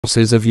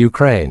forces of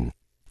Ukraine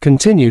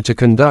continue to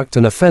conduct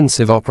an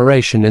offensive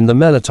operation in the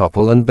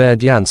Melitopol and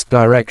Berdyansk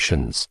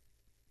directions.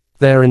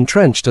 They are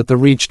entrenched at the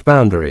reached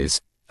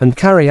boundaries and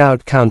carry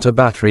out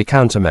counter-battery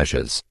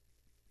countermeasures.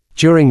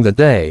 During the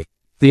day,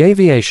 the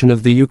aviation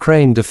of the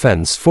Ukraine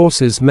Defense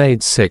Forces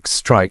made 6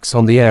 strikes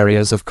on the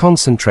areas of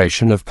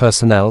concentration of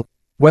personnel,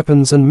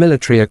 weapons and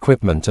military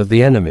equipment of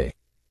the enemy.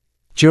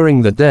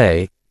 During the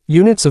day,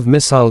 units of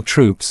missile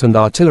troops and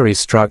artillery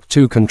struck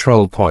 2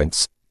 control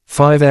points,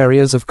 5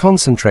 areas of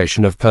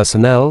concentration of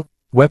personnel,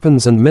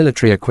 weapons and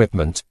military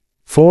equipment,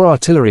 4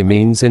 artillery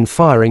means in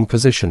firing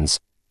positions,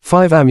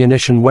 5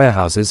 ammunition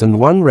warehouses and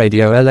 1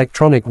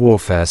 radio-electronic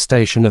warfare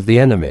station of the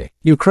enemy.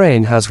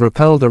 Ukraine has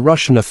repelled a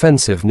Russian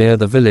offensive near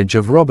the village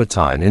of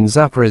Robotyne in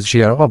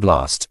Zaporizhzhia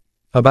Oblast,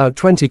 about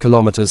 20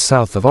 kilometers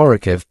south of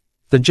Orikhiv,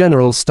 the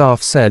General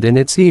Staff said in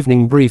its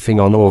evening briefing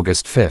on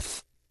August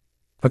 5.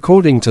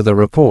 According to the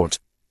report,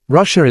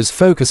 Russia is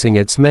focusing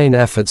its main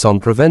efforts on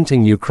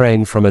preventing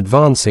Ukraine from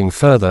advancing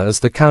further as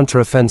the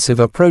counteroffensive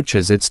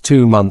approaches its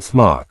 2-month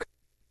mark.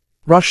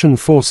 Russian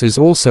forces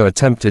also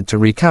attempted to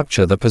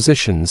recapture the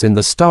positions in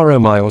the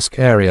Staromyorsk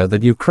area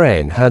that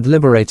Ukraine had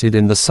liberated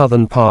in the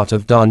southern part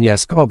of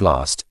Donetsk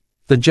Oblast,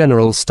 the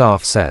General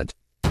Staff said.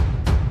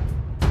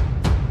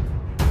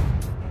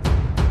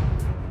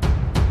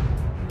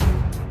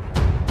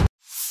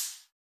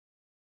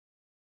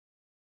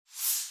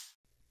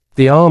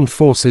 The armed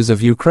forces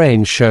of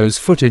Ukraine shows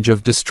footage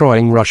of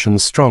destroying Russian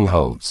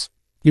strongholds.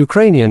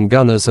 Ukrainian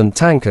gunners and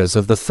tankers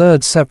of the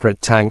 3rd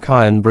Separate Tank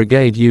Iron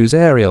Brigade use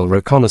aerial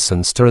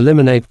reconnaissance to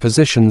eliminate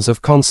positions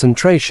of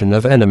concentration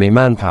of enemy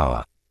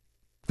manpower.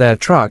 Their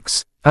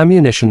trucks,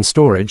 ammunition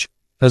storage,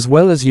 as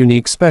well as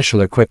unique special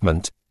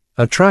equipment,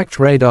 a tracked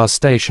radar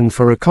station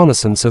for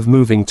reconnaissance of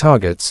moving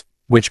targets,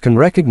 which can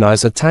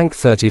recognize a tank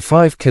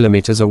 35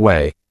 kilometers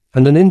away,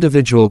 and an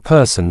individual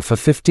person for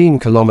 15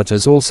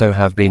 kilometers also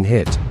have been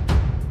hit.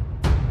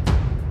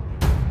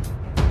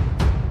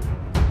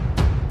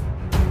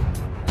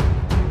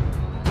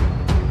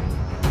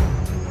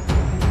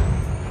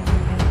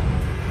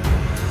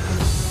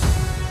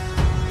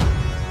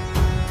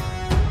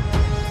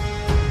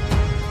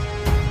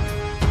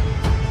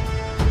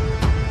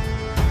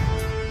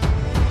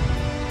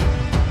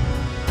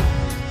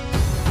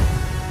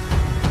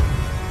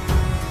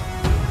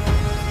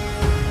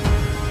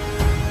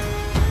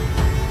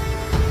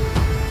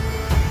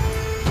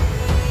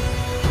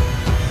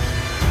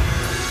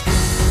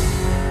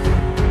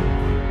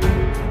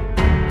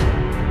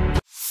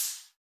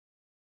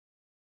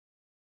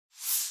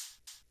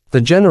 The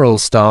General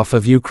Staff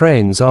of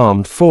Ukraine's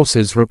armed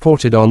forces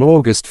reported on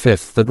August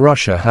 5 that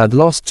Russia had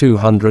lost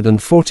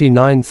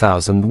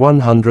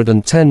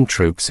 249,110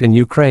 troops in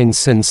Ukraine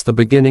since the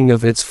beginning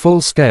of its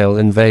full-scale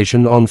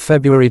invasion on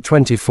February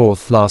 24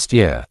 last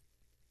year.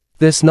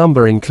 This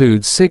number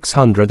includes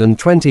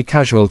 620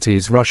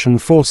 casualties Russian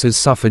forces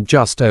suffered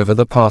just over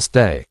the past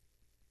day.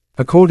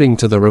 According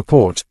to the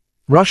report,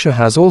 Russia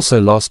has also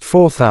lost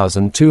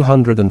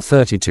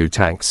 4,232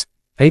 tanks,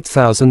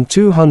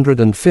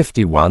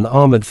 8,251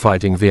 armored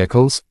fighting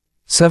vehicles,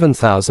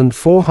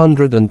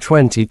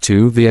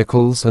 7,422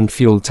 vehicles and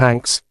fuel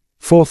tanks,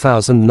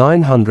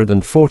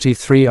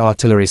 4,943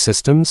 artillery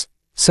systems,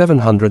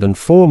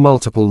 704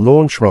 multiple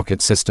launch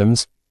rocket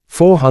systems,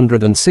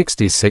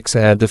 466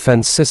 air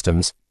defense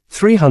systems,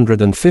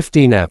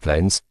 315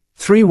 airplanes,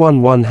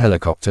 311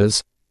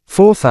 helicopters,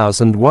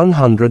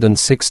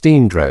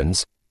 4,116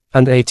 drones,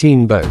 and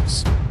 18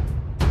 boats.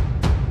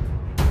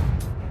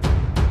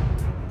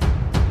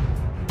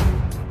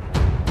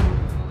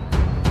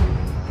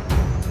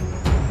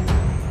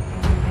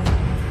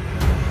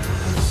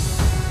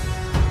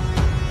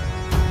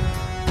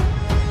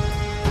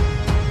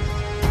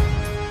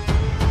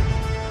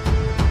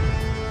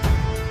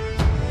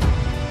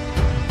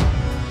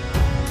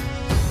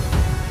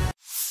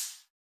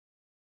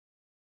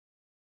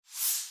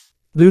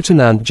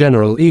 Lieutenant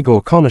General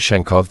Igor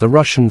Konashenkov, the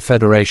Russian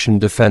Federation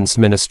Defense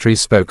Ministry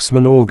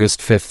spokesman,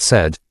 August 5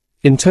 said,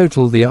 "In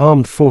total the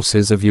armed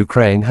forces of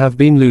Ukraine have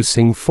been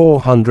losing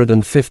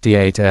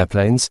 458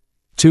 airplanes,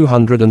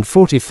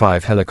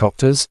 245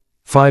 helicopters,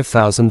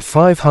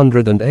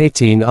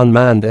 5,518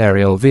 unmanned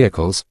aerial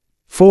vehicles,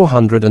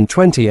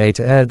 428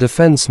 air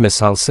defense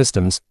missile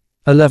systems,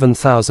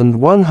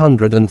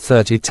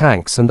 11,130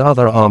 tanks and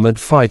other armored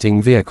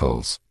fighting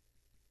vehicles.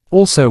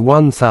 Also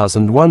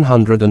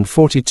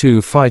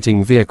 1,142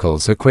 fighting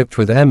vehicles equipped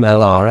with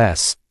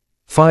MLRS,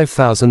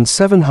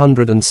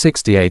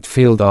 5,768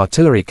 field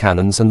artillery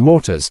cannons and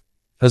mortars,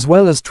 as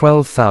well as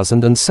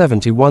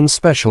 12,071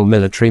 special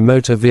military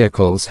motor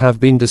vehicles have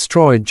been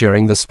destroyed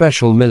during the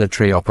special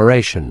military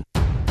operation."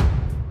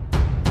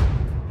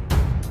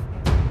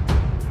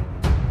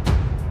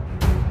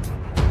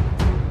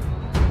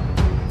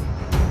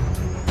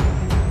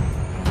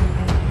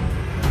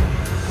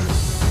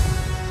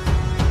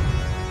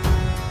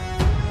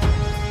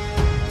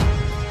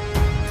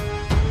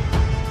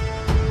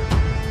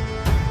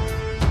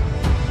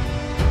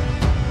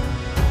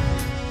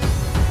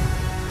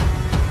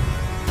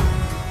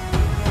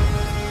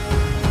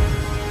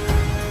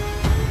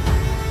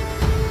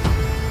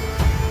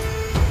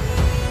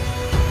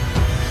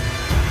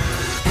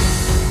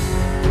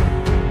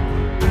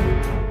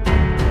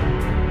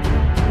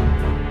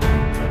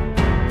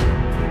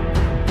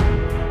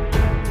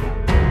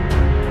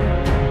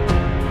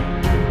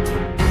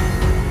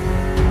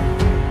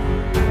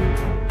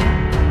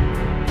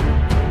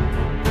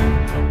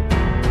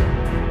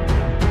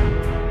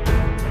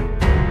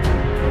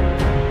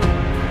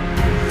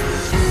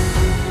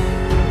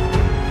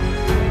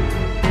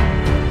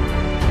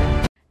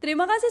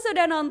 Terima kasih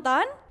sudah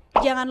nonton.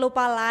 Jangan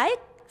lupa like,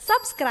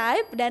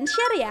 subscribe, dan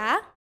share ya.